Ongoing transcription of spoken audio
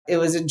It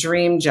was a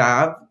dream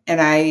job.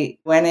 And I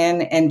went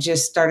in and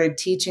just started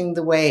teaching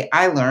the way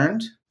I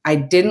learned. I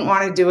didn't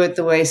want to do it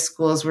the way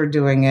schools were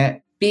doing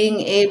it.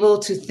 Being able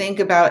to think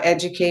about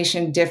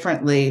education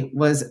differently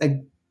was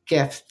a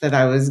gift that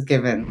I was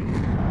given.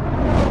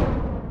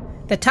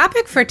 The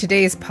topic for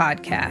today's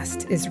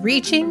podcast is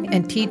reaching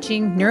and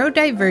teaching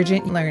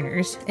neurodivergent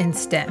learners in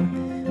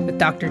STEM with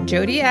Dr.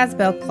 Jodi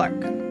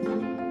Asbell-Clarke.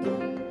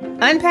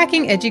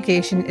 Unpacking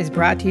Education is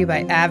brought to you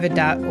by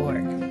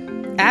Avid.org.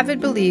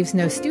 Avid believes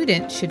no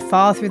student should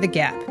fall through the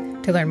gap.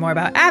 To learn more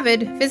about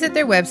Avid, visit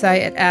their website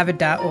at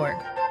avid.org.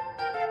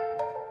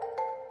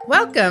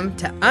 Welcome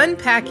to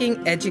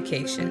Unpacking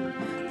Education,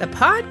 the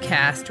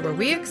podcast where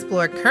we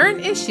explore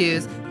current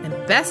issues and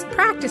best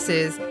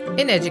practices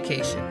in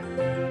education.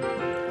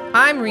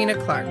 I'm Rena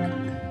Clark.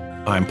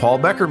 I'm Paul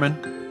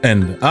Beckerman.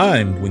 And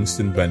I'm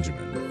Winston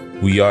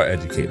Benjamin. We are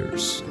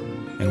educators.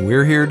 And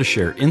we're here to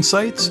share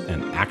insights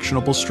and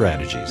actionable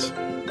strategies.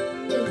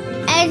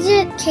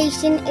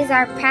 Education is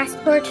our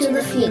passport to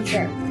the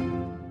future.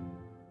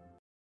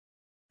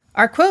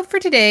 Our quote for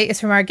today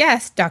is from our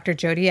guest, Dr.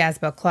 Jodi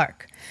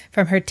Asbell-Clarke,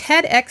 from her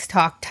TEDx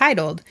talk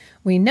titled,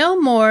 "We Know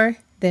More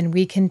Than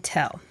We Can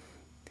Tell."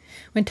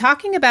 When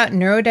talking about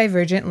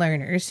neurodivergent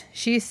learners,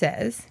 she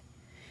says,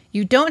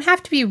 "You don't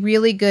have to be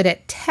really good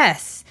at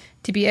tests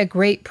to be a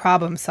great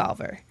problem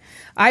solver.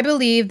 I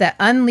believe that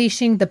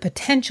unleashing the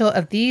potential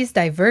of these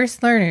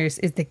diverse learners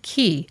is the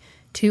key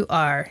to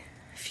our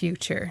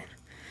future."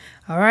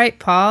 All right,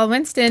 Paul,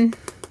 Winston,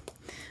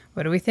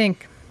 what do we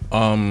think?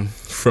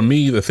 For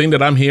me, the thing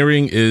that I'm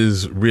hearing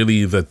is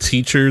really the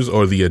teachers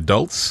or the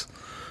adults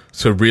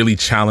to really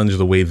challenge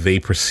the way they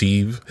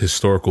perceive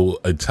historical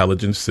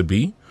intelligence to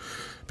be.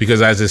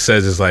 Because as it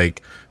says, it's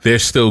like they're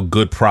still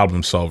good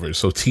problem solvers.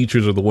 So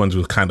teachers are the ones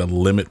who kind of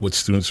limit what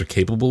students are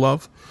capable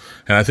of.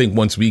 And I think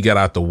once we get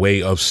out the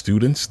way of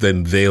students,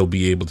 then they'll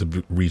be able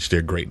to reach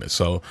their greatness.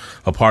 So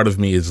a part of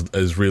me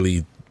is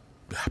really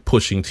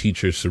pushing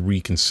teachers to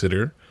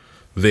reconsider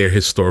their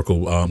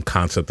historical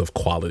concept of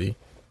quality.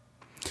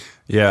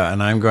 Yeah,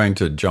 and I'm going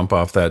to jump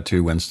off that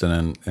too,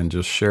 Winston, and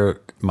just share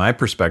my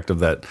perspective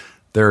that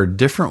there are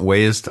different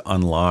ways to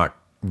unlock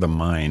the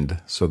mind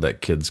so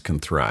that kids can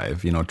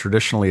thrive. You know,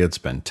 traditionally it's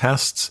been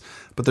tests,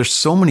 but there's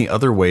so many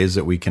other ways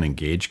that we can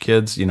engage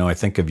kids. You know, I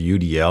think of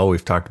UDL.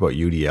 We've talked about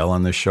UDL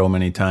on this show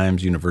many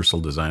times,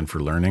 Universal Design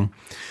for Learning.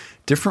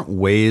 Different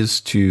ways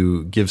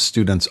to give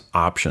students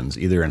options,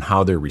 either in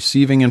how they're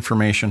receiving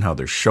information, how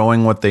they're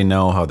showing what they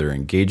know, how they're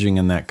engaging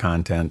in that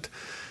content.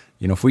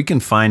 You know, if we can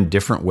find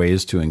different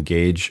ways to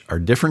engage our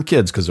different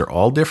kids, because they're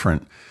all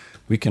different,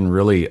 we can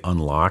really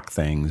unlock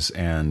things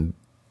and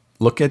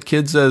look at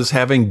kids as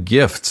having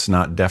gifts,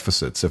 not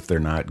deficits, if they're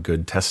not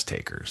good test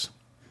takers.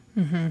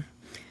 Mm-hmm.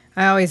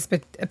 I always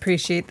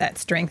appreciate that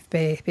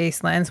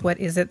strength-based lens. What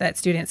is it that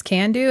students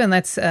can do? And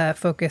let's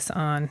focus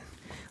on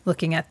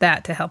looking at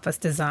that to help us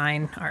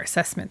design our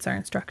assessments, our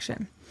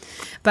instruction.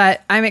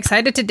 But I'm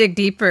excited to dig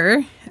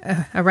deeper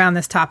around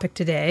this topic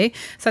today.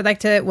 So I'd like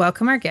to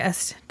welcome our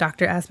guest,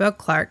 Dr.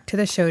 Asbell-Clarke, to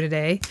the show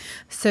today.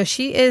 So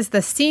she is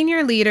the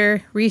Senior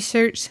Leader,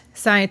 Research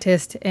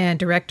Scientist, and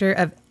Director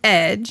of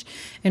EDGE,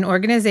 an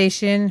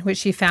organization which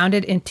she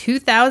founded in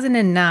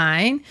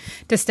 2009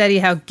 to study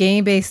how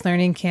game-based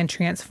learning can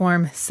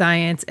transform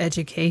science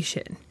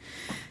education.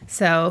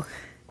 So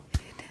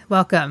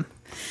welcome.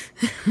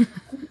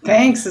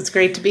 Thanks. It's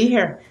great to be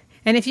here.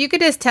 And if you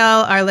could just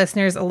tell our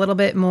listeners a little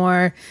bit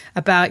more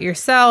about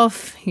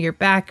yourself, your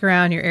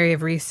background, your area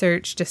of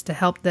research, just to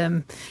help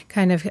them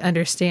kind of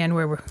understand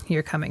where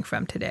you're coming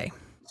from today.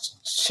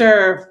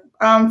 Sure.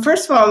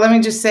 First of all, let me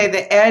just say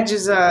that EDGE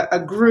is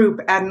a group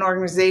at an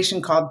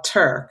organization called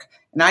TURK.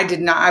 And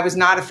I was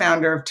not a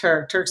founder of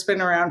TURK. TURK's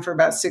been around for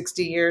about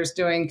 60 years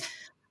doing,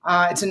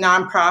 it's a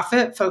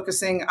nonprofit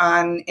focusing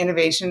on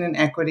innovation and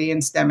equity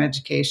in STEM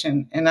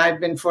education. And I've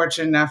been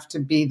fortunate enough to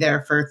be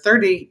there for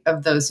 30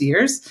 of those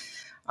years,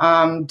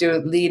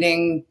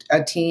 leading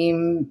a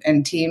team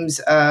and teams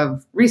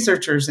of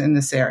researchers in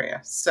this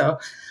area. So,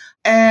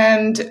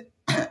 and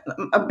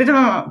a bit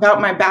about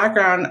my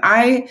background,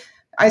 I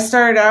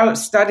started out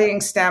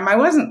studying STEM. I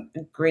wasn't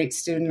a great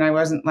student. I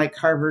wasn't like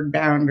Harvard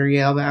bound or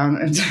Yale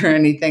bound or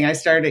anything. I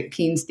started at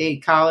Keene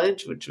State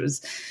College, which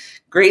was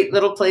a great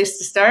little place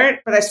to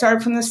start. But I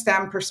started from the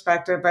STEM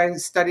perspective. I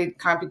studied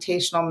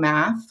computational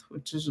math,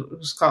 which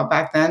was called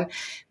back then.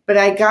 But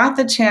I got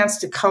the chance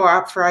to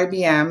co-op for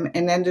IBM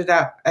and ended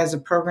up as a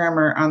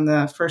programmer on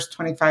the first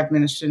 25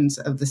 missions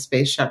of the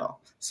space shuttle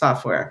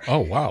software. Oh,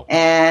 wow.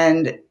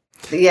 And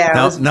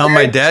yeah. Now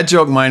my dad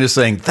joke mind is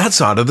saying, that's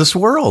out of this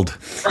world.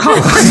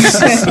 Most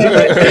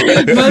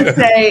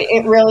say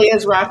it really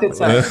is rocket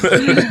science.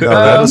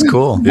 That is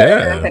cool.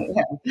 Yeah.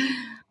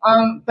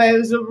 But it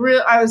was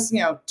I was,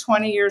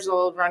 20 years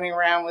old running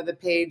around with a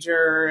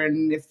pager.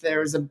 And if there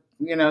was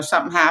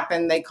something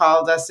happened, they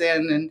called us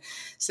in and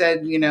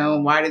said,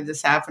 why did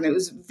this happen? It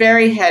was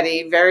very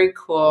heady, very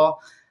cool.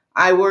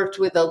 I worked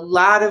with a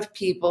lot of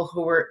people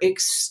who were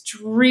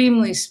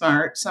extremely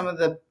smart, some of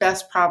the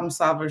best problem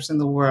solvers in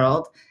the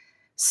world.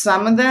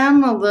 some of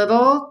them a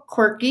little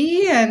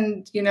quirky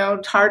and,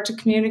 hard to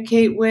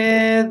communicate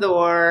with,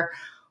 or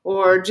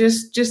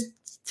just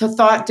to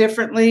thought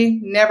differently.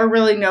 Never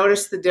really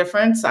noticed the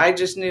difference. I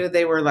just knew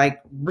they were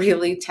like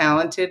really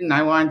talented, and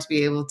I wanted to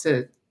be able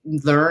to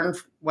learn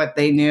what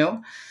they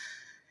knew.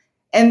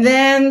 And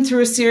then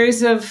through a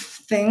series of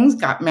things,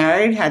 got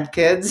married, had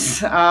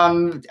kids.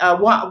 Went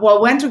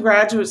to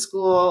graduate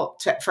school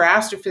for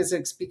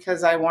astrophysics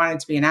because I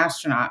wanted to be an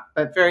astronaut,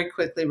 but very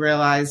quickly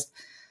realized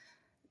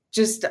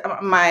just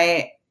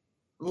my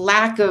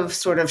lack of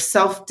sort of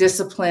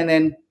self-discipline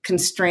and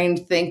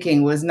constrained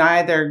thinking was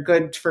neither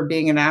good for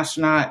being an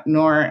astronaut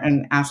nor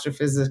an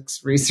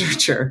astrophysics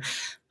researcher.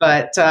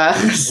 But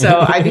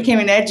so I became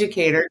an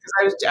educator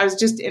because I was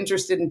just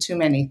interested in too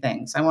many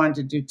things. I wanted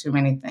to do too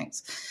many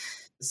things.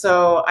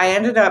 So I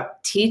ended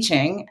up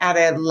teaching at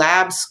a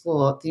lab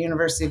school at the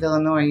University of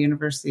Illinois,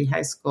 University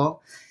High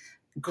School.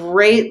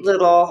 Great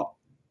little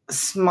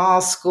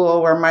small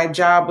school where my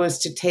job was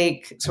to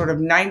take sort of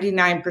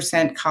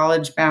 99%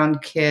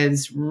 college-bound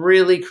kids,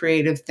 really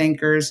creative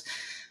thinkers,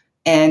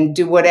 and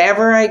do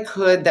whatever I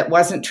could that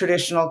wasn't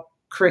traditional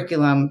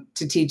curriculum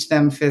to teach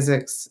them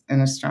physics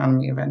and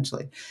astronomy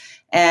eventually.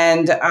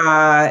 And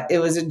it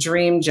was a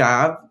dream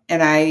job.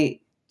 And I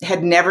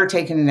had never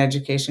taken an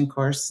education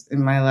course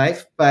in my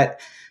life, but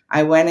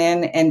I went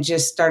in and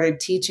just started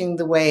teaching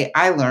the way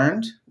I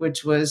learned,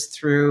 which was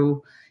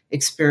through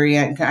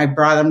experience. I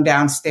brought them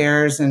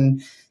downstairs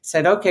and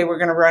said, okay, we're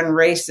going to run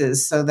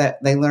races so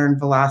that they learn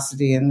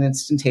velocity and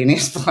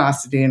instantaneous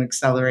velocity and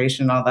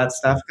acceleration, all that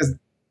stuff, because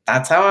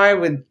that's how I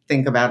would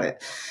think about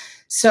it.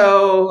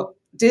 So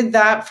did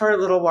that for a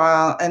little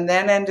while and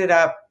then ended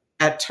up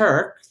at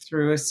Turk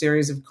through a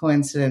series of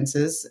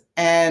coincidences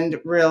and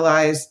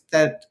realized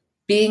that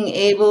being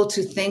able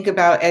to think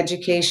about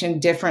education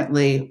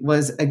differently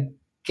was a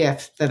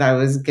gift that I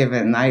was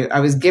given.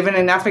 I was given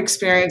enough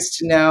experience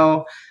to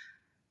know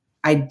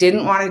I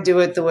didn't want to do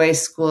it the way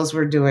schools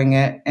were doing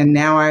it. And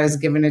now I was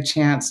given a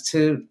chance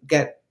to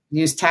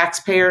use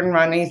taxpayer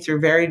money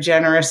through very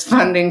generous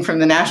funding from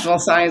the National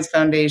Science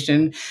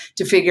Foundation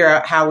to figure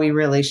out how we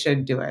really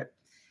should do it.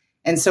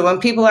 And so when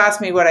people ask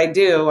me what I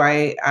do,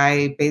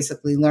 I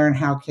basically learn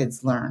how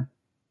kids learn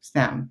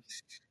STEM.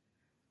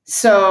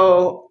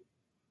 So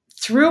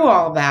through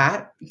all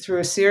that, through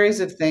a series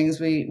of things,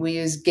 we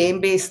use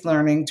game-based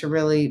learning to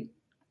really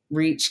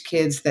reach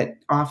kids that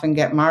often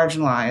get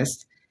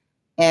marginalized.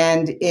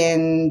 And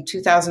in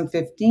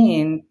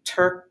 2015,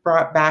 Turk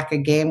brought back a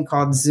game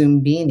called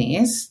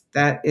Zoombinis.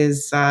 That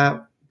is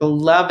a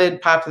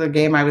beloved, popular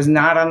game. I was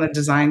not on the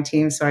design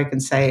team, so I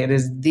can say it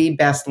is the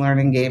best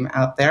learning game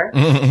out there.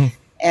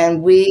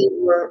 And we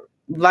were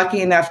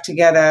fortunate enough to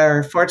get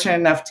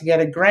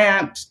a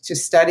grant to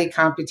study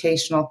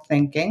computational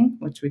thinking,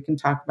 which we can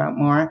talk about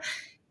more,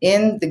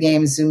 in the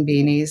game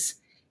Zoombinis.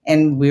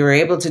 And we were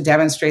able to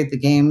demonstrate the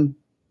game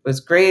was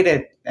great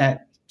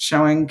at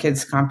showing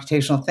kids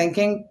computational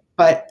thinking.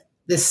 But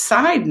the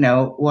side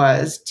note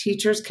was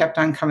teachers kept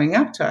on coming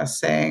up to us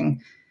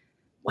saying,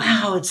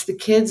 wow, it's the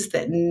kids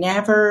that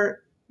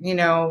never,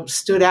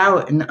 stood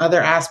out in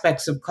other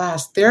aspects of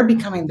class. They're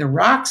becoming the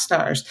rock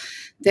stars.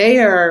 They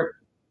are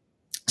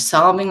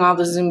solving all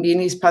the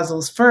Zoombinis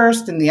puzzles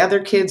first, and the other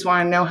kids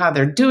want to know how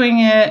they're doing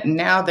it. And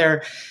now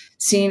they're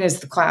seen as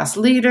the class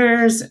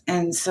leaders.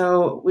 And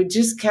so we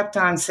just kept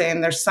on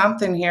saying, there's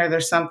something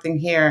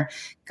here,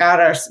 got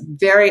us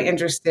very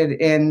interested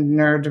in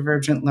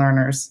neurodivergent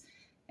learners.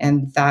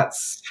 And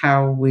that's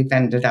how we've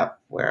ended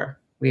up where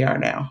we are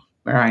now,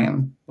 where I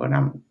am,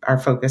 our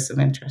focus of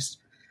interest.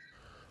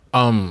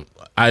 I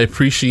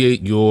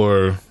appreciate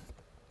your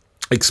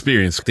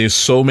experience. There's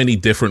so many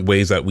different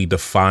ways that we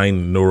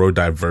define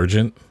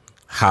neurodivergent,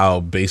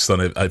 how based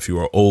on if you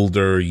are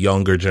older,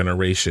 younger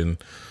generation.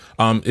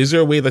 Is there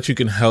a way that you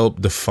can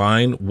help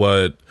define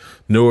what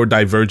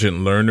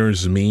neurodivergent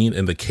learners mean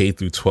in the K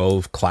through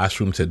 12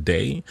 classroom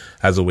today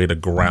as a way to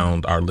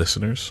ground our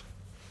listeners?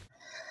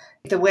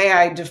 The way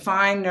I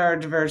define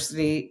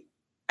neurodiversity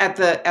at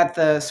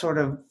the sort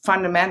of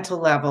fundamental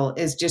level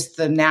is just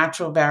the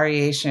natural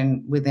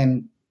variation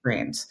within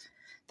brains,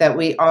 that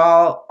we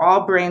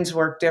all brains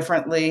work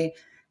differently.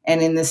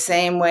 And in the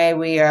same way,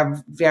 we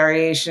have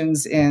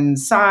variations in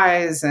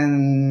size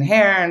and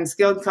hair and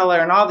skin color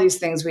and all these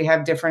things. We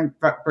have different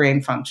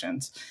brain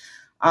functions.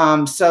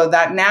 So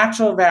that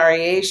natural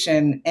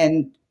variation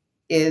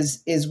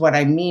is what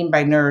I mean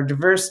by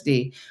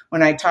neurodiversity.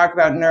 When I talk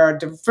about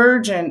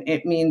neurodivergent,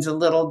 it means a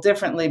little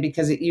differently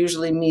because it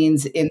usually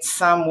means in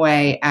some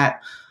way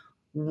at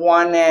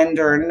one end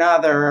or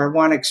another or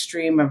one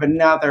extreme of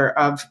another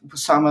of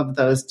some of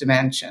those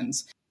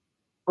dimensions.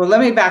 Well,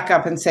 let me back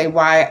up and say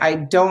why I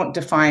don't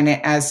define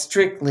it as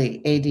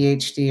strictly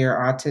ADHD or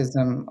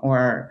autism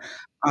or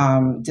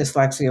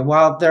dyslexia.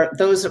 While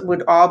those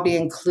would all be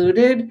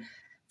included,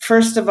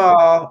 first of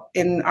all,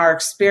 in our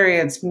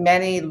experience,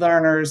 many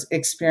learners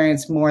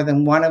experience more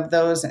than one of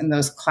those, and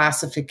those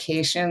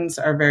classifications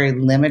are very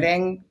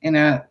limiting in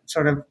a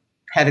sort of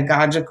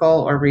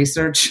pedagogical or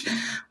research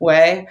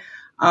way.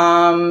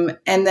 And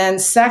then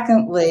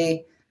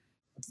secondly,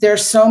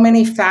 there's so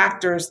many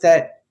factors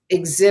that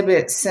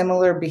exhibit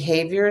similar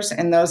behaviors,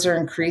 and those are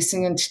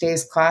increasing in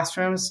today's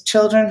classrooms.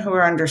 Children who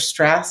are under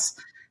stress,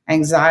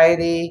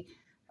 anxiety,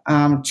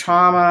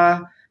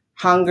 trauma,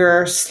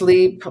 hunger,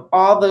 sleep,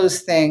 all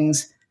those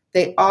things,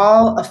 they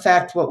all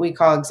affect what we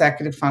call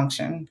executive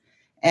function.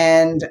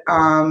 And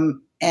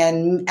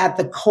at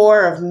the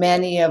core of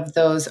many of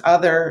those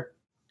other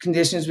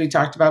conditions we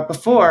talked about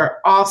before,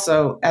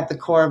 also at the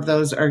core of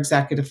those are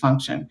executive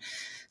function.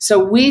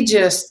 So we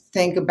just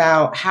think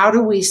about how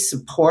do we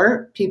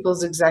support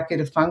people's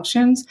executive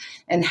functions,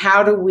 and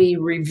how do we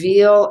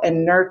reveal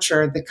and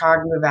nurture the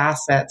cognitive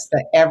assets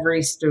that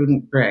every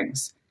student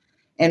brings.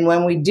 And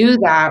when we do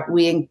that,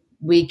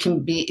 we can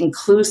be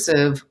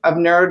inclusive of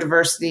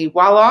neurodiversity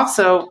while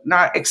also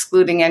not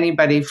excluding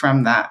anybody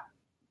from that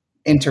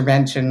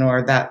intervention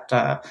or that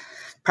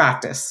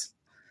practice.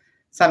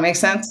 Does that make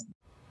sense?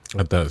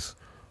 That does.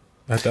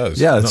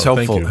 Yeah, it's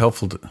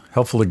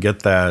helpful to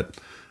get that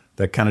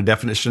kind of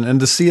definition, and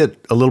to see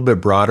it a little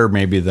bit broader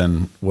maybe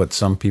than what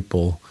some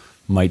people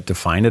might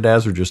define it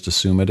as or just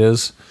assume it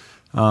is.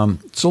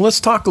 So let's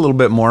talk a little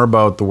bit more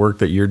about the work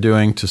that you're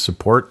doing to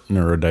support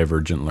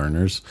neurodivergent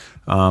learners.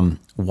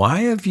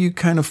 Why have you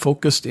kind of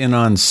focused in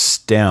on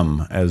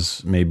STEM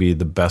as maybe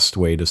the best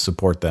way to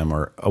support them,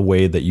 or a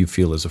way that you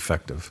feel is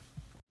effective?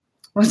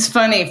 Well, it's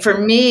funny. For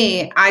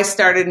me, I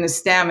started in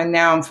STEM, and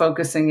now I'm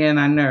focusing in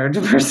on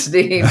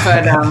neurodiversity.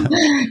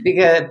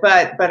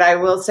 But I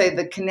will say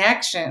the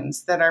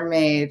connections that are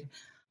made.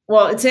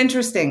 Well, it's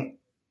interesting.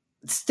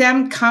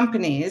 STEM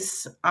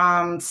companies,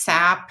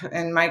 SAP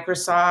and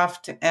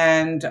Microsoft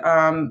and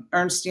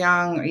Ernst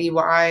Young, or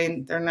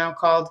EY, they're now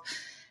called,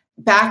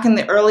 back in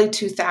the early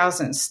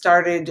 2000s,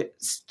 started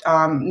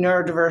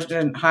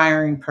neurodivergent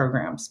hiring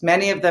programs.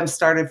 Many of them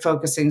started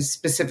focusing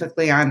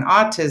specifically on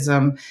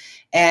autism.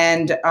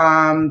 And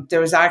there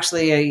was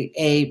actually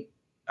a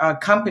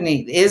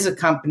company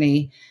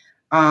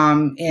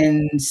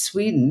in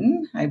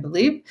Sweden, I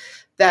believe,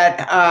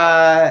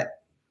 that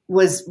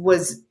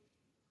was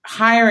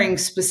hiring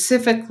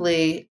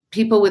specifically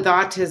people with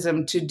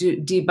autism to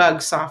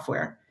debug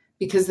software,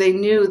 because they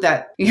knew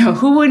that,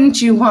 who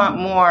wouldn't you want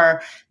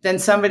more than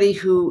somebody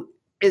who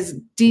is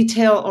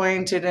detail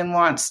oriented and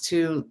wants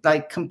to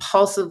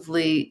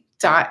compulsively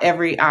dot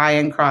every I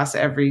and cross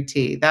every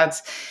T.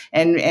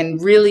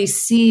 And really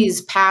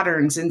sees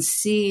patterns and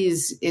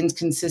sees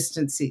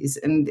inconsistencies,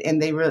 and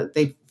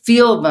they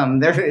feel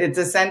them. It's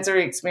a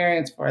sensory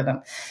experience for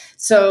them.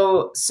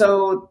 So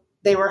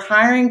they were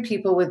hiring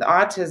people with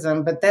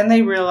autism, but then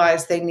they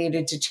realized they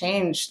needed to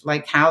change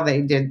how they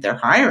did their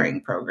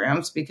hiring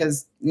programs,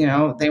 because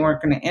they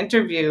weren't going to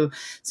interview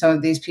some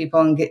of these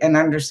people and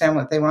understand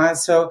what they wanted.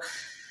 So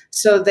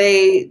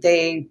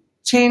they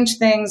changed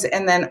things,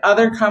 and then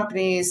other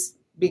companies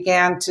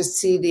began to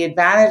see the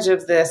advantage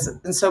of this.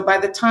 And so by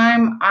the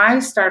time I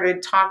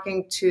started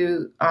talking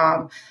to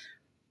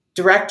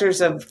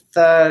directors of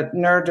the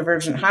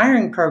neurodivergent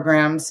hiring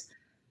programs,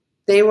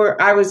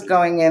 I was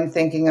going in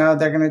thinking, oh,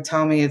 they're going to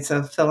tell me it's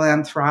a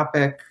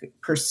philanthropic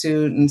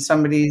pursuit, and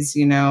somebody's,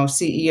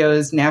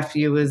 CEO's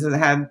nephew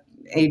had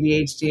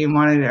ADHD and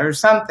wanted it or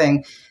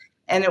something.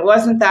 And it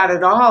wasn't that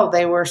at all.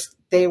 They were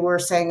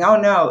saying,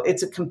 oh no,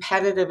 it's a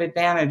competitive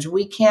advantage.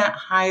 We can't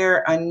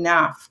hire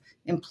enough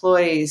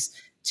employees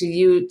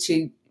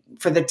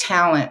for the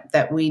talent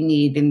that we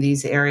need in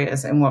these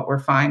areas and what we're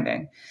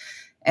finding.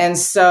 And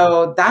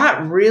so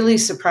that really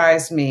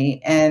surprised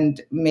me and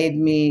made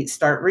me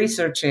start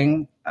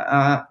researching,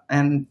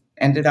 and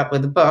ended up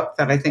with a book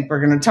that I think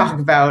we're going to talk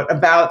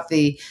about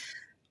the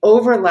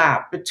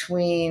overlap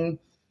between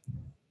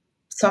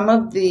some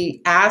of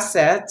the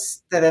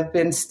assets that have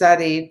been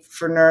studied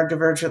for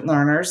neurodivergent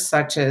learners,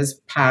 such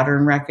as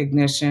pattern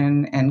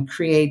recognition and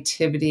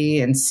creativity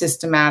and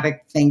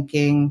systematic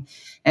thinking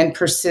and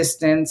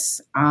persistence,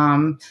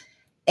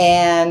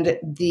 and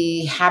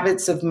the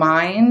habits of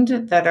mind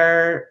that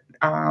are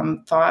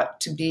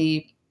thought to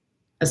be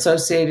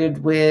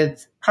associated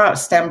with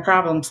STEM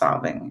problem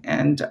solving,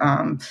 and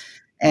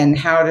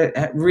how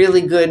to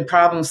really good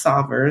problem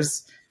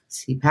solvers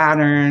see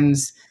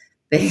patterns.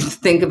 They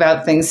think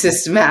about things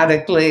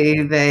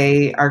systematically.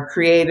 They are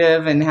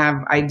creative and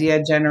have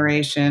idea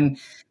generation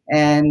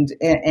and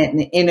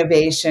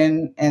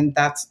innovation. And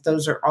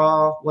those are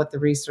all what the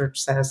research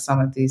says some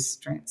of these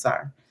strengths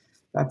are.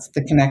 That's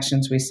the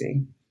connections we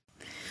see.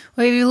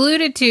 Well, you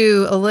alluded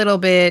to a little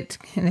bit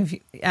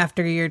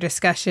after your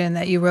discussion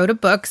that you wrote a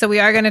book. So we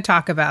are going to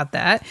talk about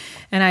that.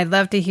 And I'd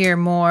love to hear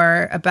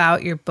more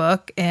about your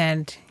book.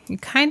 And you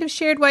kind of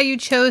shared why you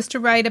chose to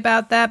write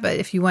about that. But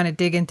if you want to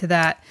dig into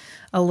that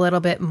a little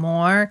bit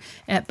more,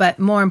 but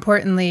more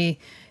importantly,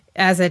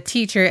 as a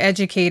teacher,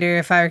 educator,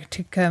 if I were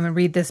to come and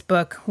read this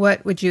book,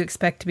 what would you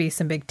expect to be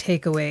some big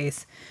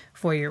takeaways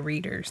for your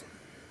readers?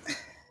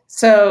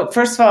 So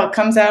first of all, it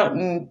comes out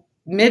in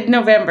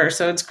mid-November,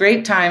 so it's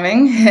great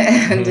timing,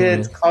 and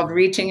it's called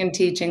Reaching and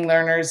Teaching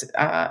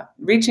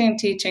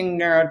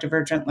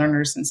Neurodivergent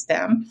Learners in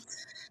STEM.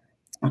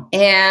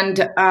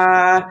 And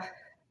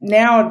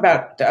now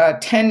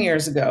about 10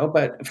 years ago,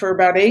 but for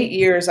about 8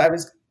 years, I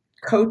was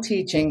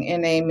co-teaching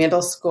in a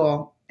middle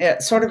school,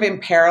 sort of in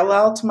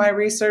parallel to my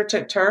research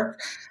at Turk.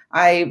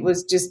 I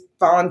was just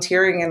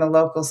volunteering in a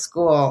local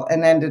school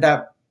and ended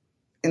up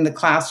in the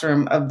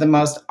classroom of the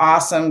most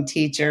awesome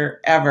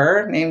teacher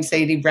ever named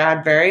Sadie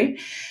Bradbury.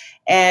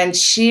 And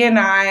she and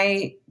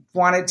I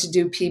wanted to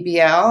do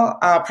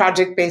PBL,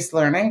 project-based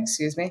learning,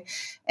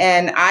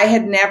 And I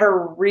had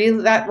never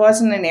really, that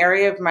wasn't an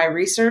area of my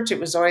research. It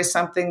was always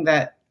something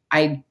that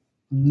I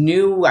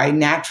knew I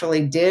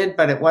naturally did,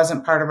 but it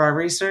wasn't part of our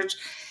research.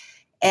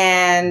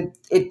 And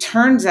it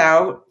turns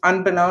out,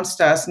 unbeknownst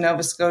to us,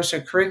 Nova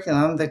Scotia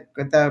curriculum,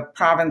 the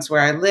province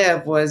where I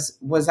live,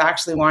 was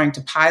actually wanting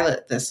to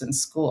pilot this in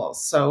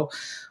schools. So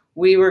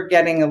we were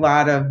getting a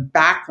lot of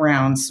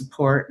background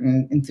support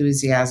and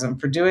enthusiasm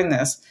for doing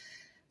this.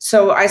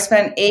 So I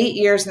spent 8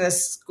 years in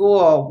this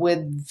school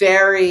with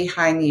very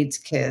high needs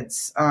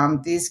kids.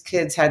 These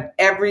kids had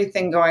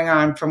everything going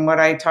on from what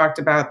I talked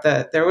about.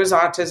 There was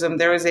autism,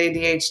 there was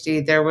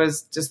ADHD, there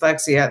was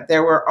dyslexia,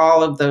 there were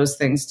all of those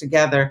things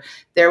together.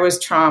 There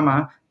was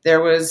trauma, there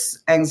was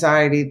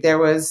anxiety, there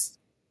was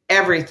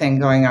everything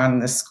going on in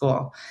this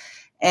school.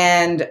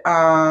 And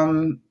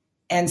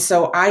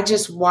so I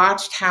just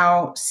watched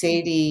how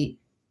Sadie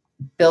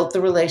built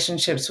the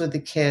relationships with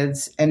the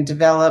kids and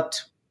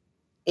developed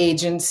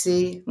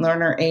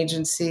learner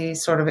agency,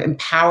 sort of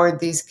empowered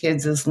these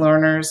kids as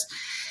learners,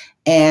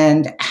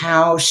 and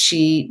how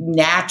she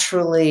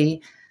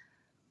naturally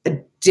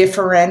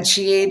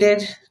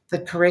differentiated the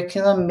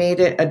curriculum, made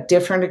it a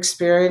different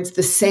experience.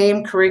 The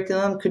same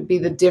curriculum could be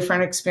the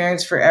different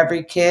experience for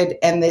every kid,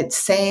 and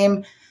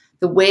the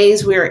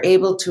ways we were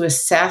able to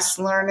assess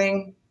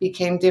learning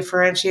became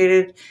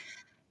differentiated.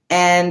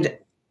 And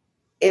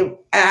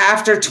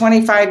after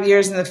 25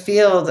 years in the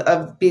field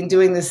of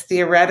doing this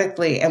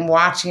theoretically and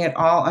watching it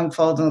all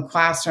unfold in the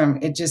classroom,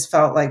 it just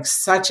felt like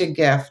such a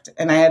gift.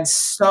 And I had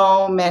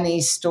so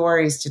many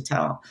stories to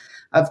tell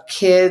of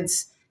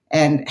kids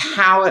and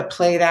how it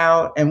played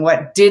out and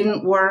what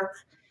didn't work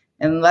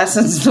and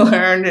lessons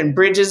learned and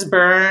bridges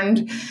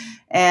burned.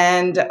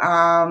 And then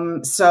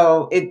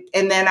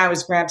I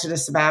was granted a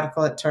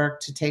sabbatical at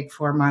Turk to take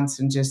 4 months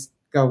and just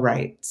go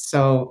write.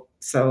 So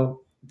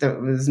it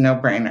was no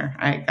brainer.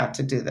 I got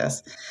to do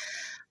this.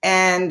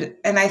 And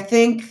I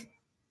think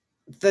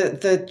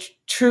the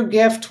true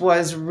gift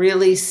was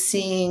really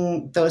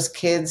seeing those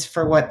kids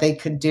for what they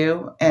could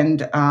do,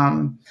 and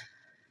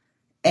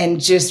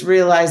just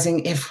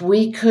realizing if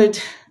we could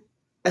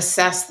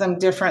assess them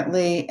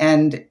differently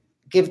and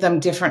give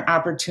them different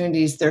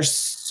opportunities, there's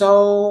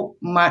so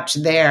much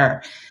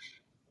there.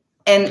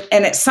 And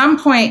at some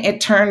point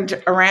it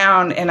turned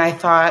around and I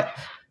thought,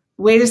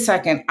 wait a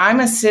second, I'm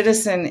a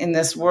citizen in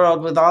this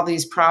world with all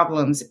these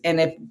problems. And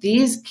if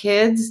these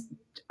kids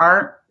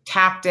aren't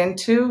tapped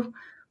into,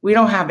 we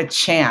don't have a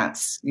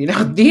chance.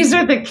 These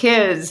are the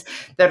kids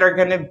that are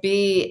going to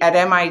be at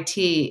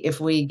MIT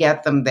if we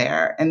get them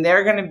there. And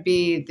they're going to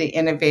be the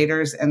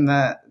innovators and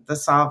the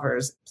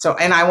solvers.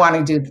 And I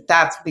want to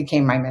that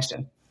became my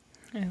mission.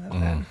 I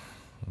love that.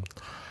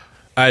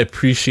 I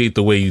appreciate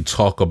the way you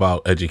talk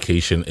about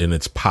education and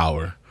its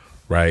power,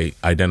 right?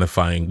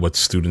 Identifying what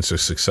students are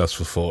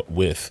successful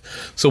with.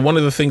 So one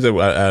of the things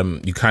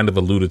that you kind of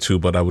alluded to,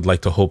 but I would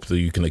like to hope that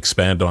you can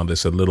expand on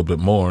this a little bit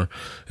more,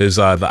 is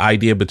the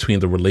idea between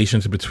the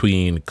relationship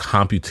between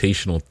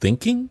computational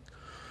thinking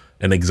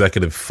and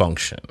executive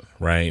function,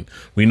 right?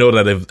 We know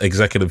that if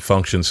executive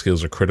function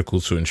skills are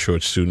critical to ensure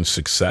student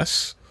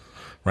success,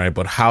 right?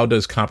 But how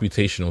does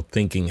computational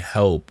thinking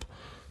help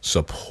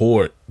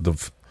support the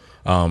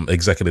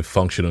executive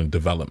function and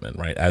development,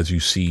 right? As you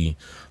see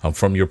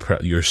from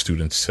your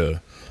students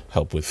to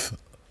help with.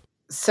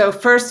 So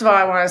first of all,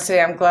 I want to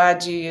say I'm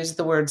glad you used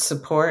the word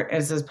support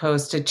as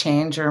opposed to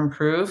change or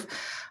improve.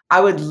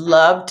 I would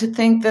love to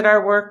think that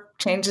our work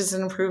changes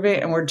and improve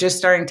it, and we're just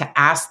starting to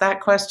ask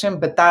that question,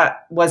 but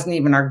that wasn't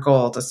even our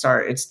goal to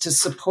start. It's to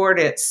support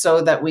it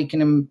so that we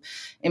can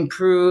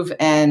improve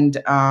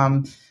and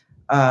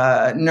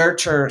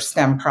nurture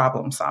STEM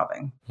problem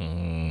solving.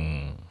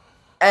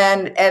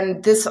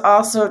 And this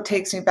also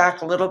takes me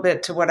back a little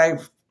bit to what I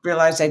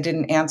realized I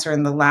didn't answer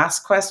in the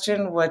last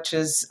question, which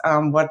is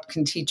what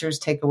can teachers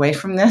take away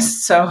from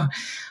this? So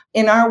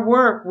in our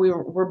work,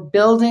 we're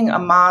building a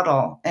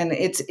model, and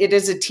it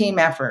is a team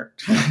effort.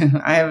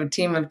 I have a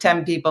team of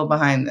 10 people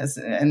behind this,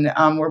 and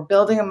we're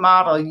building a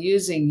model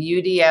using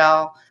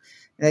UDL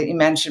that you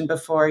mentioned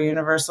before,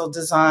 universal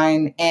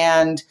design,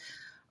 and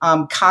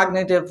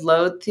cognitive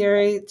load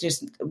theory,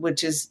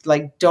 which is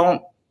like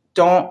don't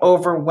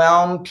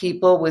overwhelm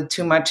people with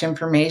too much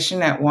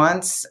information at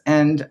once,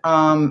 and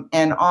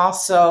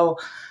also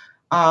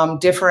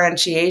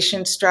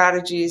differentiation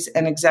strategies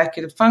and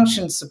executive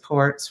function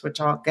supports,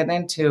 which I'll get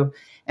into.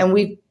 And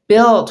we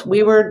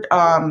were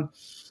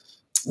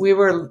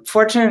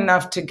fortunate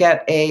enough to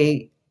get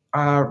a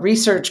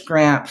research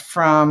grant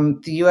from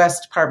the U.S.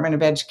 Department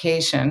of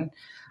Education,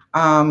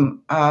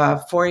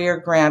 a 4-year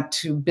grant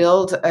to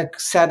build a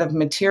set of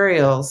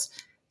materials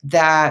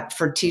that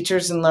for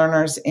teachers and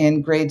learners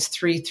in grades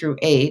 3 through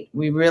 8,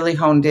 we really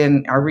honed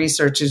in, our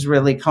research is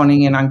really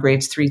honing in on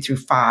grades 3 through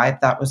 5.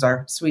 That was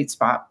our sweet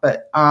spot.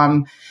 But,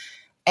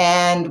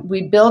 and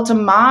we built a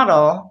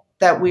model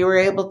that we were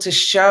able to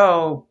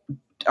show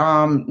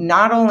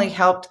not only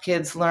helped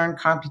kids learn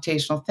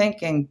computational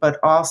thinking, but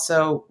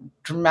also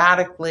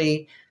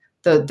dramatically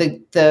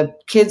the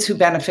kids who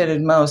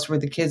benefited most were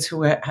the kids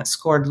who had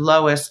scored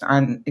lowest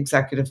on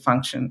executive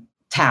function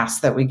tasks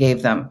that we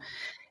gave them.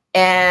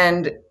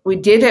 And we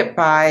did it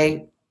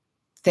by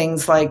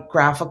things like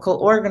graphical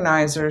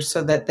organizers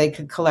so that they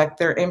could collect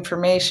their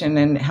information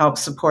and help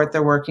support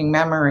their working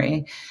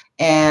memory,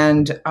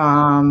 and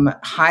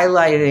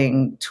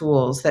highlighting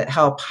tools that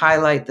help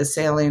highlight the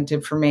salient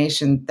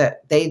information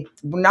that they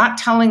were not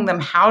telling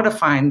them how to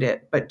find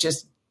it, but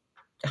just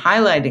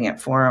highlighting it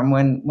for them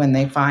when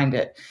they find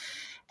it.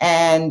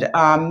 And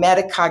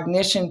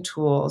metacognition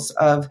tools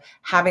of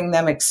having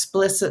them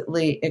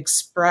explicitly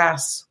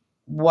express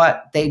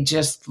what they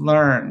just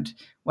learned,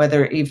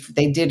 whether if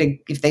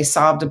they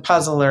solved a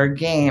puzzle or a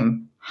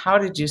game, how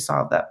did you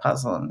solve that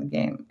puzzle in the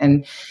game?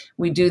 And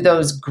we do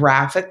those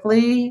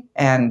graphically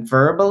and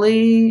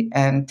verbally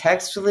and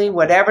textually,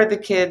 whatever the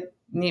kid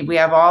need. We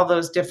have all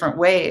those different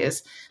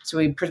ways. So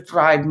we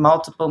provide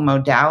multiple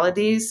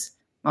modalities,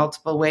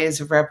 multiple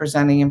ways of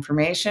representing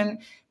information,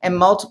 and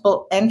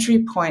multiple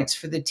entry points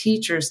for the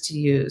teachers to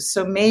use.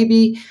 So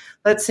maybe,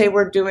 let's say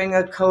we're doing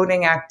a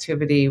coding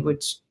activity,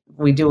 which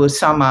we do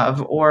some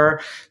of,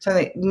 or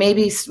something.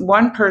 Maybe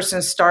one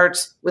person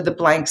starts with a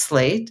blank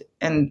slate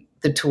and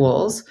the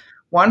tools.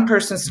 One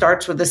person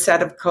starts with a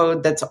set of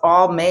code that's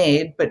all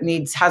made, but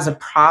has a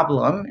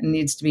problem and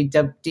needs to be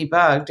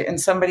debugged.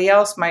 And somebody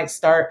else might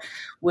start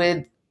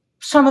with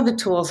some of the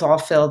tools all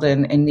filled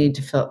in and need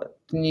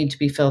to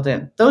be filled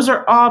in. Those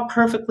are all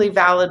perfectly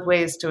valid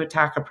ways to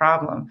attack a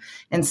problem.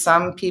 And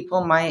some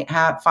people might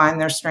find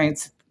their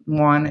strengths in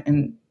one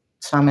and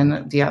some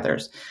in the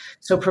others.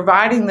 So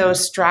providing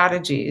those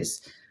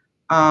strategies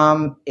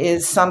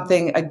is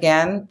something,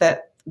 again,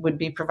 that would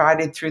be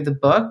provided through the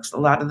books. A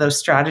lot of those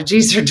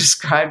strategies are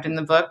described in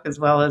the book, as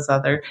well as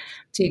other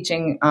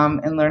teaching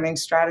and learning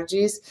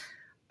strategies.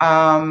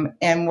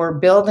 And we're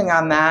building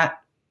on that.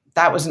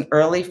 That was an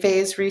early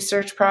phase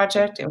research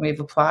project, and we've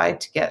applied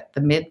to get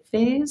the mid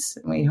phase.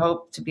 And we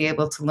hope to be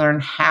able to learn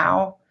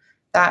how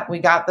that we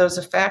got those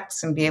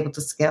effects and be able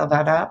to scale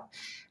that up.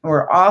 And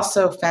we're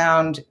also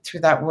found through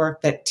that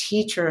work that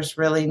teachers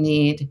really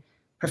need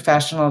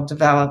professional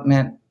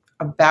development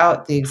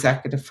about the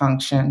executive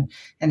function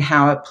and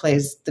how it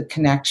plays the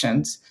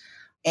connections.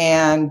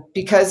 And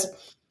because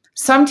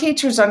some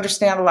teachers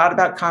understand a lot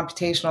about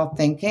computational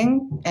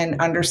thinking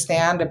and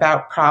understand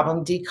about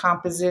problem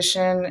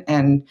decomposition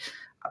and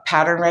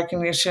pattern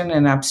recognition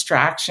and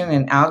abstraction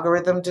and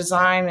algorithm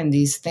design and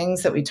these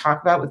things that we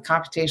talk about with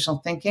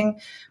computational thinking,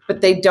 but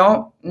they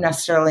don't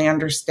necessarily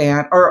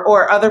understand,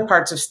 or other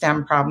parts of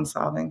STEM problem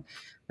solving,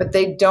 but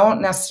they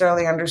don't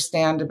necessarily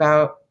understand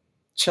about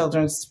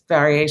children's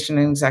variation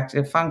in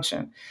executive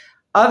function.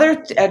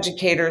 Other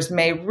educators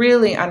may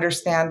really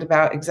understand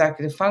about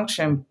executive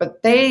function,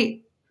 but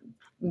they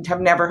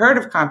have never heard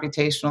of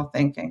computational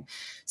thinking.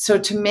 So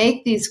to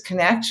make these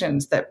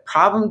connections, that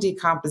problem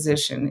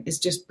decomposition is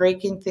just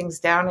breaking things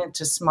down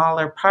into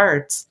smaller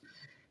parts,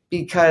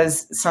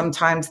 because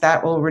sometimes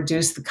that will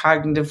reduce the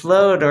cognitive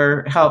load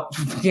or help,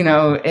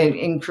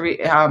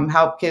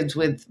 help kids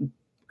with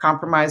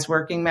compromised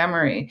working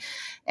memory.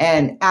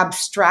 And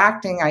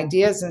abstracting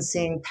ideas and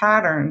seeing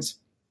patterns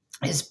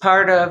is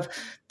part of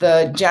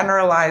the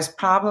generalized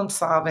problem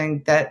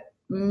solving that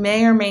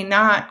may or may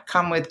not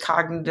come with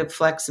cognitive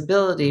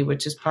flexibility,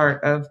 which is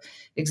part of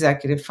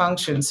executive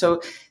function.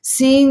 So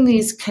seeing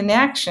these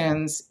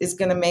connections is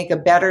going to make a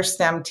better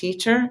STEM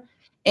teacher,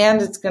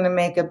 and it's going to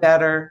make a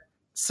better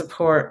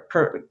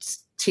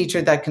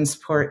teacher that can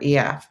support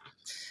EF.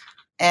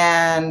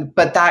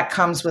 But that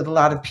comes with a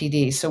lot of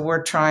PD. So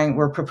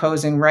we're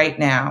proposing right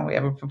now, we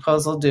have a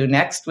proposal due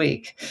next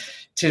week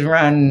to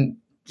run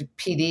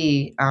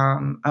PD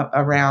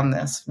around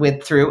this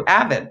through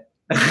Avid.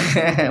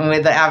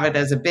 With Avid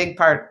as a big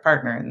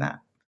partner in that.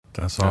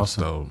 That's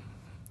awesome.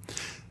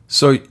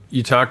 So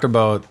you talked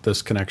about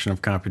this connection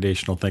of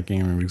computational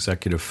thinking and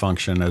executive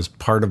function as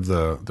part of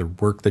the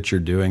work that you're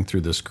doing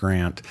through this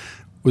grant.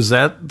 Was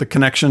that the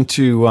connection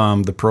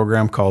to the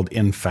program called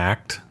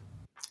InFact?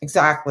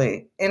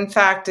 Exactly.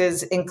 InFact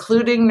is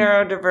including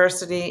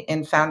neurodiversity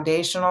in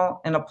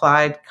foundational and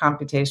applied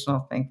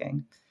computational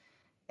thinking.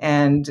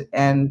 And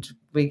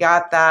we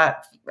got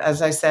that,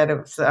 as I said, it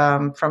was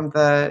from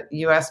the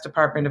U.S.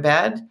 Department of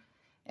Ed.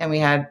 And we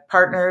had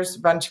partners, a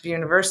bunch of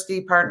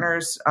university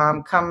partners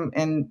come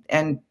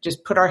and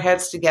just put our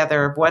heads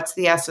together of what's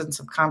the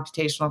essence of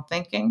computational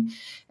thinking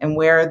and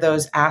where are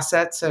those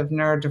assets of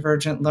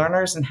neurodivergent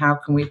learners and how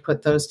can we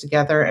put those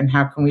together and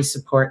how can we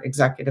support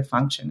executive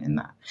function in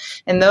that.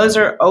 And those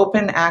are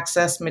open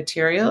access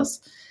materials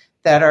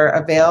that are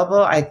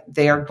available.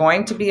 They are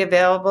going to be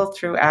available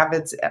through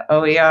Avid's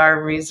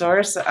OER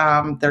resource.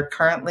 They're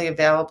currently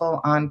available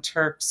on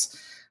Turk's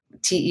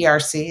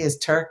TERC is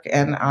Turk,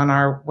 and on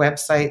our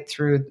website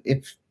through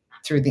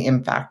the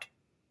Impact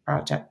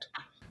Project.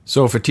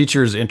 So if a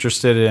teacher is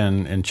interested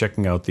in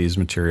checking out these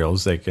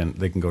materials, they can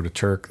go to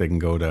Turk, they can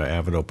go to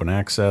Avid Open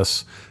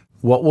Access.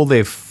 What will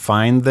they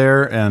find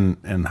there,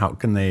 and how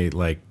can they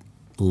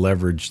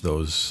leverage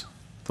those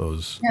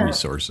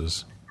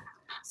resources?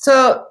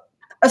 So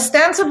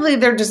ostensibly,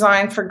 they're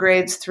designed for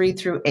grades 3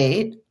 through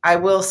 8. I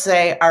will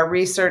say our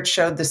research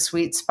showed the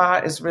sweet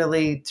spot is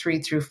really 3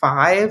 through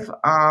 5.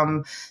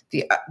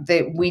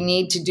 We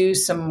need to do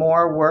some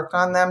more work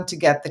on them to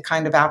get the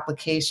kind of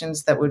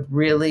applications that would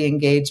really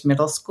engage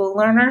middle school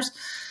learners.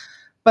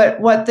 But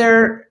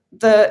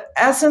the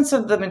essence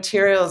of the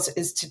materials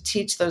is to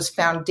teach those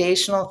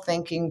foundational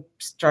thinking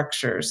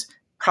structures,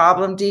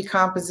 problem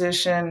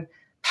decomposition,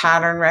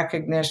 pattern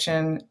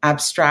recognition,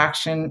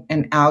 abstraction,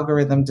 and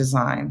algorithm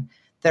design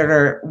that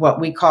are what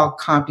we call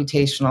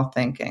computational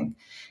thinking.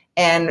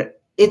 And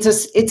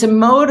it's a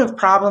mode of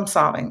problem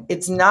solving.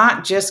 It's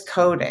not just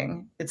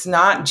coding. It's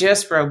not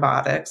just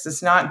robotics.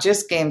 It's not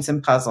just games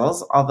and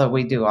puzzles, although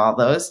we do all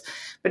those,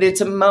 but it's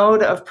a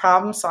mode of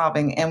problem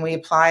solving, and we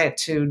apply it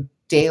to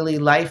daily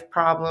life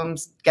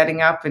problems,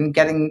 getting up and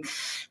getting,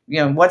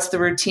 what's the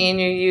routine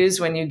you use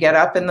when you get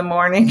up in the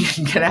morning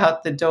and get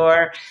out the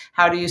door?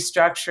 How do you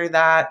structure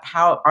that?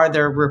 How are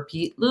there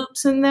repeat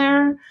loops in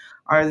there?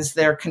 Is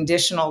there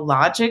conditional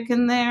logic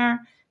in there?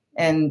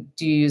 And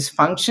do you use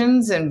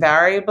functions and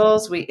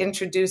variables? We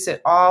introduce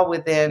it all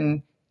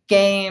within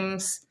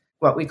games,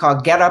 what we call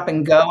get up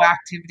and go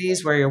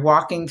activities, where you're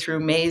walking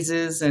through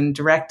mazes and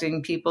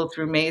directing people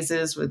through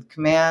mazes with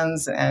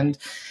commands,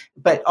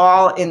 but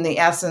all in the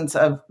essence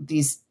of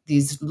these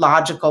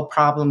logical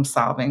problem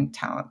solving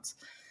talents.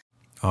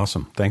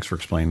 Awesome. Thanks for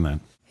explaining that.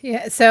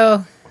 Yeah.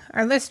 So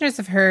our listeners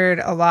have heard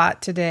a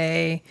lot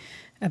today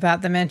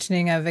about the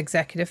mentioning of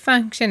executive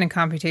function and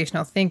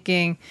computational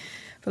thinking.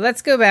 But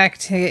let's go back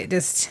to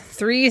just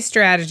 3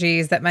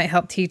 strategies that might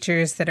help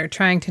teachers that are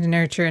trying to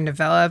nurture and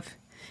develop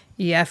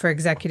EF or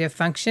executive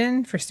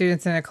function for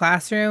students in a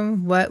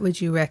classroom. What would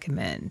you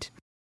recommend?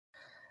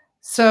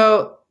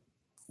 So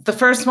the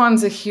first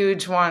one's a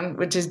huge one,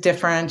 which is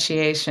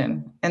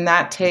differentiation. And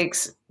that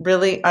takes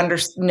really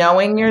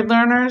knowing your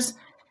learners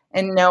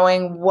and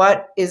knowing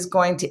what is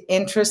going to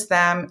interest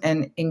them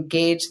and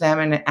engage them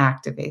and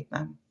activate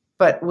them.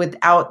 But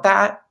without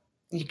that,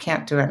 you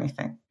can't do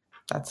anything.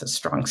 That's a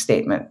strong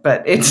statement,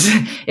 but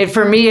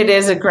for me, it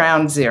is a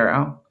ground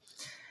zero.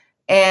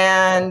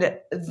 And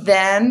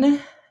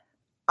then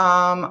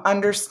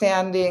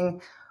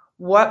understanding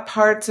what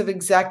parts of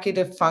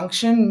executive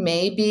function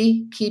may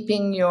be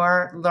keeping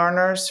your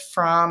learners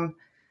from,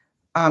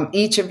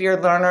 each of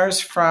your learners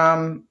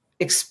from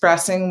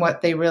expressing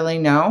what they really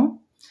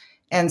know.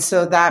 And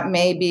so that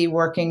may be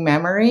working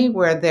memory,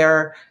 where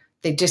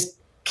they just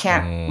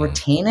can't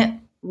retain it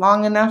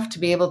long enough to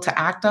be able to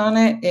act on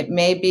it. It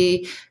may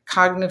be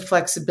cognitive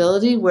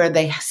flexibility, where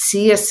they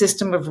see a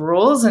system of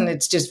rules and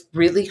it's just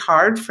really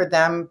hard for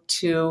them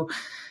to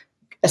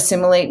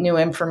assimilate new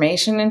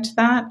information into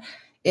that.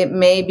 It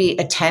may be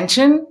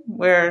attention,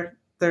 where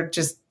they're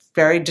just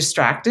very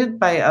distracted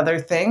by other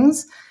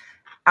things.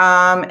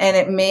 And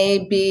it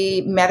may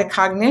be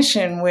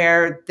metacognition,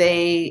 where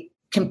they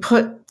can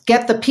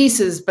get the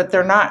pieces, but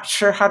they're not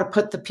sure how to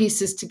put the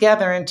pieces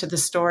together into the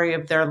story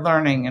of their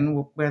learning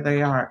and where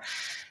they are.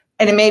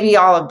 And it may be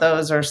all of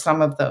those or some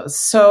of those.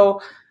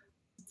 So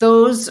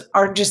those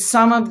are just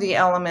some of the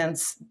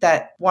elements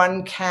that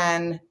one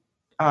can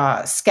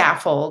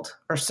scaffold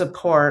or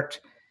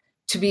support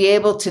to be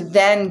able to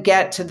then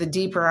get to the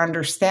deeper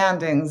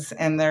understandings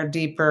and their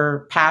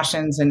deeper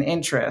passions and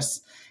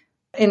interests.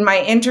 In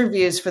my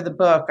interviews for the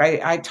book,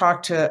 I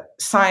talked to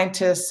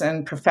scientists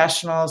and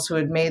professionals who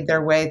had made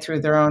their way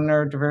through their own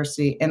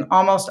neurodiversity, and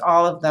almost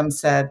all of them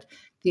said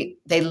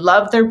they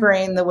love their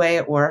brain the way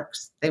it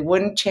works. They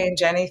wouldn't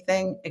change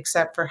anything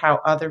except for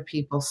how other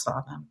people saw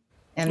them,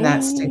 and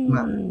that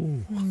stigma.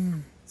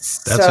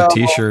 That's a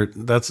T-shirt.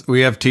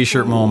 We have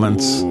T-shirt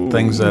moments,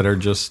 things that are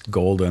just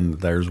golden.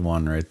 There's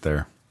one right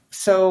there.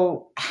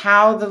 So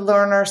how the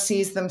learner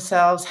sees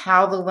themselves,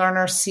 how the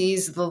learner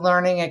sees the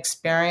learning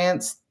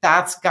experience,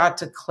 that's got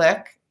to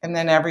click, and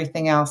then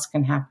everything else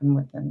can happen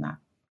within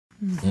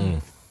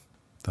that.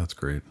 That's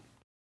great.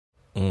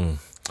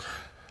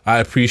 I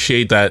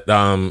appreciate that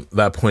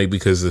that point,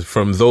 because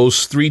from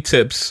those 3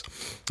 tips,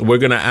 we're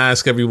going to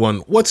ask everyone,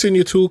 what's in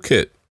your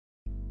toolkit?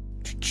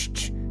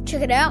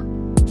 Check it out.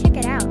 Check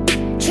it out.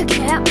 Check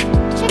it out.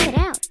 Check it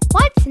out.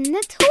 What's in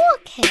the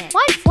toolkit?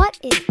 What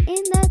is in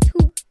the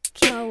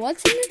toolkit?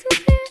 What's in the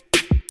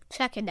toolkit?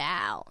 Check it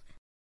out.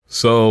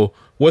 So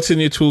what's in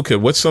your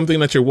toolkit? What's something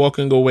that you're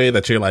walking away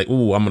that you're like,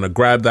 ooh, I'm going to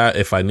grab that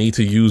if I need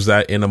to use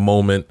that in a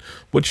moment?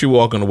 What you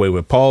walking away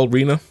with? Paul,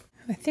 Rena?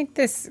 I think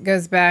this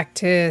goes back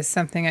to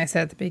something I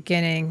said at the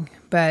beginning,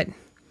 but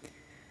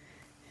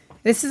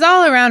This is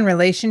all around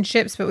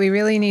relationships, but we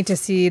really need to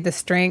see the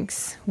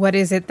strengths. What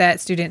is it that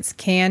students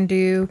can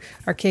do,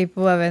 are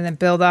capable of, and then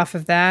build off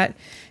of that.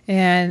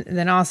 And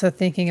then also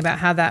thinking about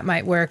how that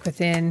might work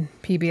within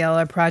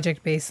PBL or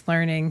project-based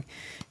learning.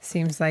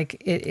 Seems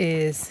like it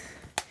is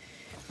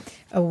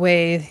a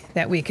way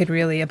that we could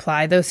really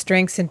apply those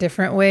strengths in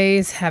different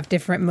ways, have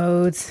different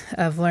modes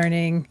of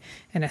learning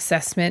and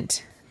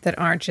assessment that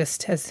aren't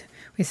just, as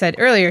we said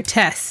earlier,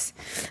 tests.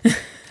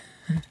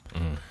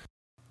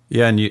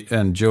 Yeah,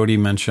 and Jodi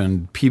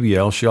mentioned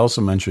PBL. She also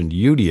mentioned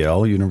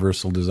UDL,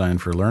 Universal Design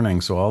for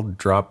Learning. So I'll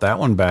drop that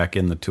one back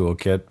in the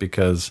toolkit,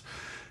 because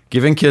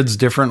giving kids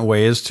different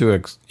ways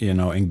to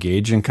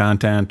engage in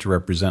content, to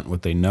represent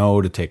what they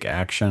know, to take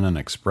action and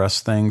express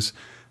things,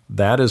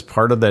 that is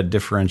part of that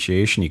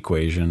differentiation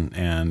equation,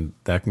 and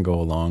that can go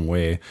a long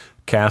way.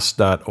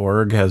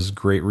 Cast.org has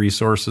great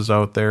resources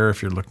out there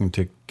if you're looking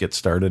to get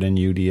started in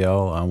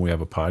UDL. We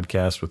have a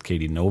podcast with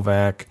Katie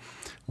Novak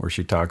where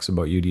she talks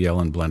about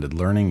UDL and blended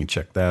learning. You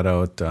check that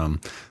out.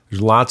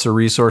 There's lots of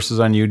resources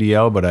on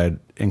UDL, but I'd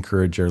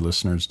encourage our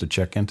listeners to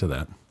check into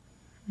that.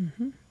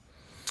 Mm-hmm.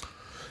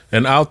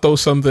 And I'll throw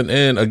something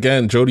in.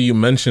 Again, Jodi, you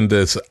mentioned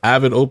this.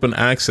 Avid Open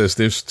Access.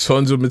 There's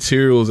tons of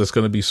materials that's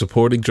going to be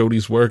supporting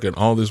Jodi's work and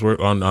all this work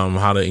on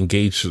how to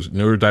engage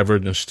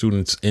neurodivergent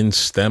students in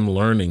STEM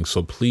learning.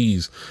 So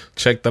please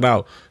check that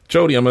out.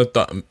 Jodi,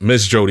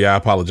 Miss Jodi, I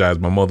apologize.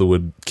 My mother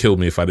would kill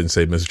me if I didn't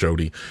say Miss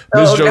Jodi.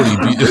 Miss Jodi.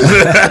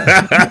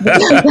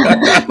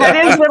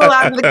 That is what a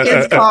lot of the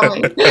kids call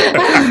me.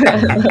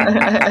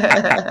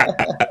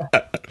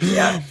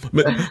 Yeah.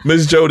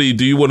 Miss Jodi,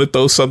 do you want to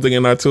throw something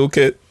in our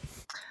toolkit?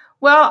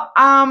 Well,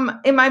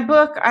 in my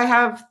book, I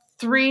have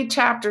 3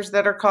 chapters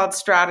that are called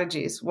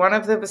strategies. One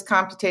of them is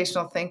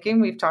computational thinking.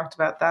 We've talked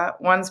about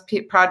that. One's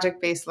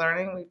project-based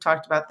learning. We've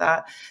talked about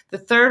that. The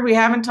third we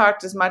haven't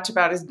talked as much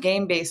about is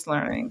game-based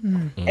learning.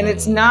 Mm-hmm. And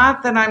it's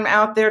not that I'm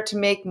out there to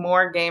make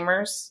more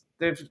gamers.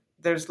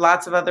 There's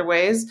lots of other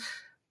ways,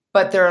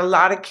 but there are a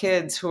lot of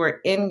kids who are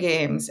in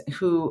games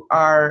who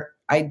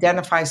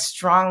identify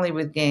strongly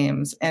with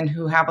games and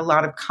who have a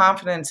lot of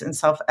confidence and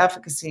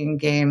self-efficacy in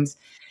games.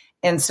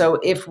 And so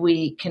if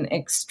we can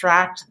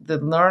extract the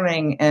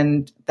learning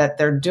and that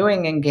they're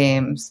doing in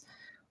games,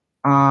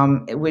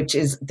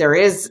 there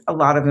is a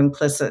lot of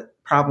implicit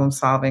problem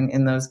solving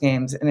in those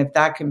games. And if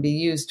that can be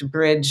used to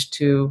bridge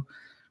to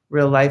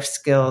real life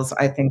skills,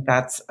 I think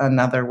that's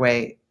another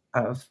way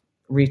of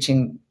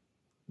reaching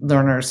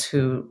learners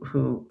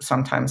who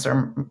sometimes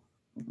are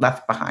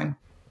left behind.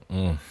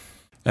 Mm.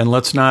 And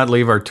let's not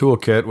leave our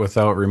toolkit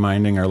without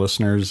reminding our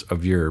listeners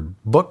of your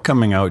book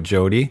coming out,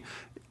 Jodi.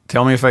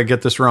 Tell me if I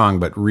get this wrong,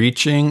 but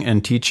Reaching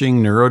and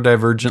Teaching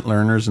Neurodivergent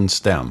Learners in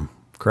STEM,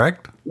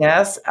 correct?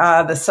 Yes.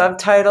 The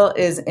subtitle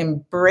is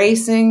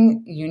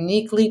Embracing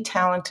Uniquely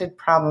Talented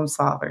Problem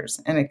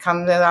Solvers. And it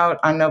comes out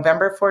on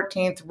November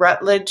 14th,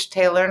 Rutledge,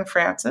 Taylor, and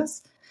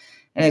Francis.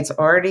 And it's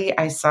already,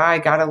 I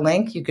got a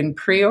link. You can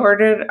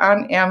pre-order it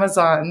on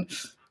Amazon.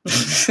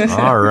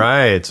 All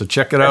right. So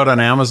check it out on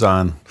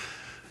Amazon.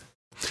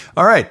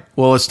 All right.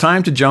 Well, it's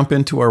time to jump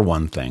into our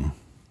one thing.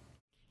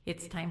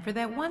 It's time for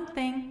that one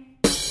thing.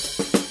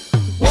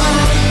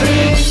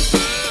 It's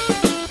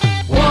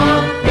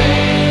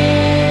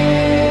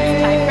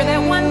time for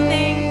that one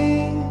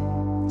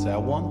thing. It's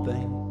that one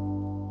thing.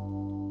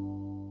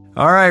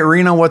 All right,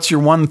 Rena, what's your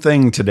one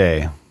thing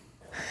today?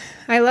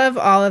 I love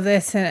all of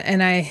this,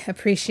 and I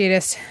appreciate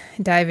us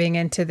diving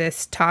into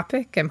this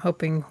topic. I'm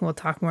hoping we'll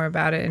talk more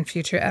about it in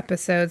future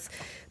episodes.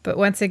 But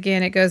once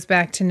again, it goes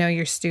back to know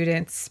your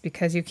students,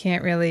 because you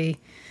can't really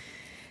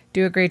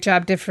do a great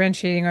job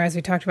differentiating, or as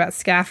we talked about,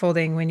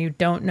 scaffolding when you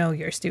don't know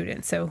your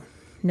students. So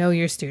know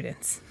your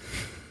students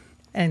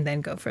and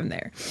then go from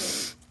there.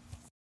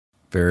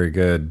 Very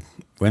good.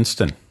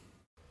 Winston.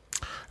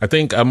 I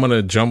think I'm going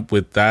to jump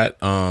with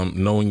that,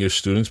 knowing your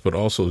students, but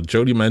also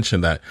Jodi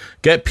mentioned that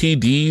get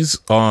PDs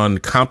on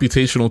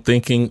computational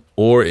thinking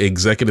or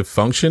executive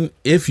function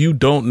if you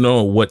don't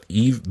know what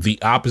the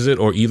opposite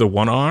or either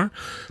one are,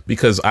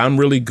 because I'm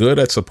really good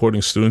at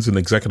supporting students in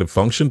executive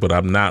function, but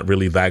I'm not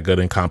really that good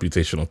in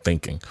computational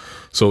thinking.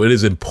 So it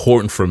is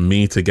important for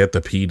me to get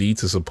the PD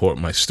to support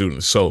my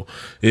students. So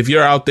if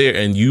you're out there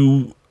and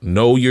you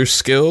know your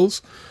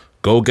skills,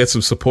 go get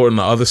some support on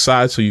the other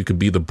side so you can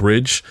be the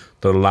bridge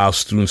that allows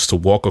students to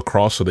walk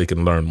across so they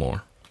can learn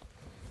more.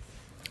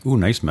 Ooh,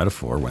 nice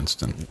metaphor,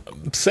 Winston.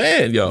 I'm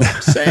saying.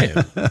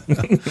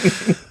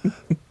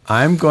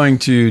 I'm going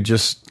to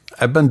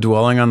I've been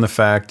dwelling on the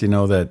fact, that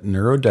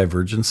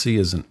neurodivergency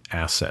is an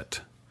asset.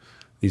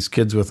 These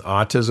kids with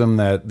autism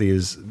that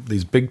these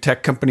big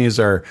tech companies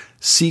are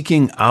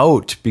seeking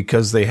out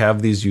because they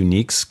have these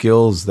unique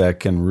skills that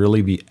can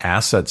really be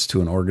assets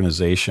to an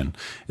organization.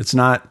 It's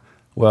not,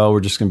 well, we're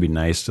just going to be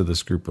nice to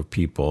this group of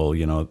people.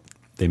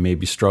 They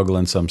maybe struggle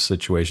in some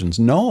situations.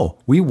 No,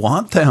 we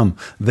want them.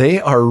 They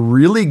are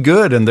really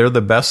good, and they're the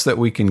best that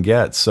we can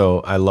get. So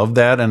I love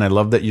that, and I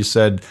love that you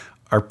said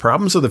our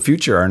problems of the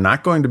future are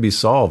not going to be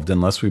solved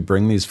unless we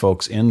bring these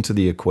folks into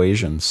the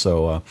equation.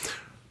 So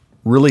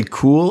really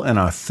cool and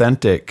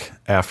authentic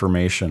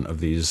affirmation of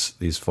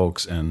these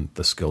folks and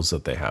the skills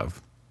that they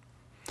have.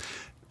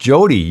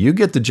 Jodi, you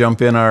get to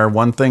jump in our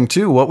one thing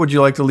too. What would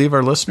you like to leave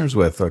our listeners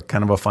with? A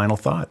kind of a final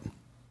thought.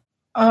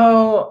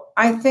 Oh,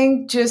 I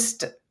think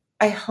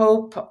I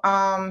hope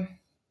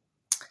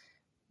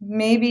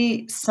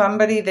maybe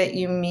somebody that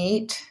you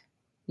meet,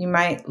 you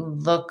might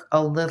look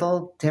a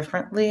little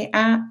differently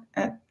at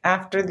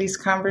after these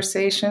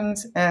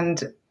conversations,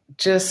 and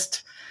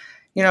just,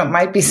 it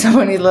might be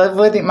someone you live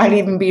with. It might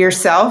even be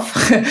yourself.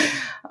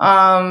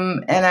 I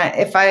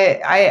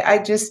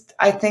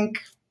think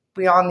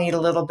we all need a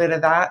little bit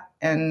of that.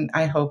 And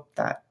I hope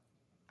that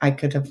I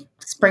could have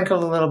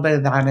sprinkled a little bit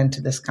of that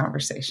into this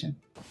conversation.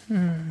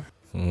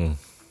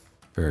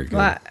 Very good.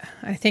 Well,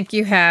 I think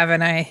you have,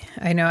 and I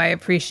know I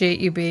appreciate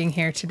you being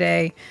here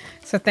today.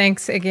 So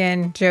thanks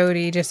again,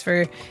 Jodi, just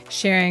for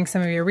sharing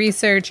some of your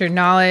research, your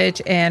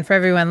knowledge, and for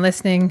everyone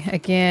listening.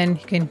 Again,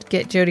 you can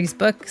get Jodi's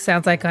book,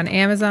 sounds like on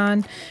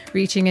Amazon,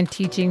 Reaching and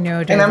Teaching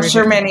Neurodivergent. And I'm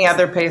sure many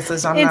other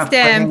places. I'm not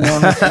STEM. We're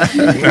not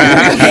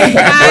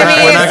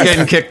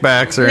getting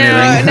kickbacks or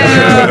anything.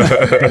 No.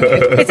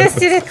 It's just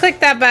to click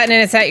that button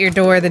and it's at your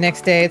door the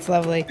next day. It's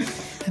lovely.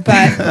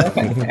 But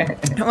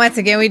once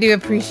again, we do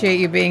appreciate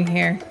you being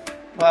here.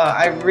 Well,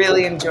 I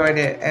really enjoyed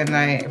it, and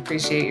I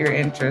appreciate your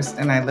interest,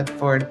 and I look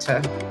forward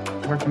to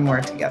working more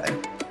together.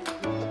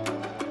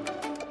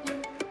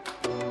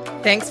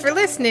 Thanks for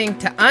listening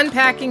to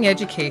Unpacking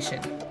Education.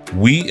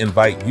 We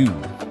invite you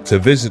to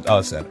visit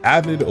us at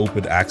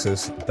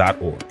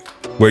avidopenaccess.org,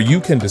 where you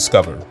can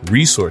discover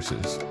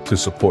resources to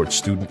support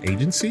student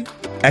agency,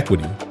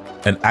 equity,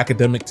 and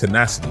academic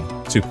tenacity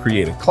to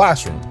create a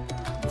classroom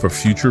for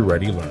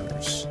future-ready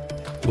learners.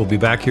 We'll be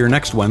back here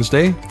next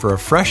Wednesday for a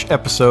fresh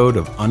episode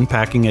of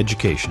Unpacking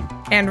Education.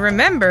 And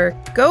remember,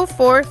 go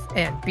forth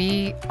and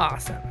be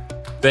awesome.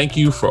 Thank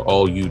you for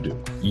all you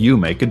do. You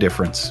make a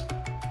difference.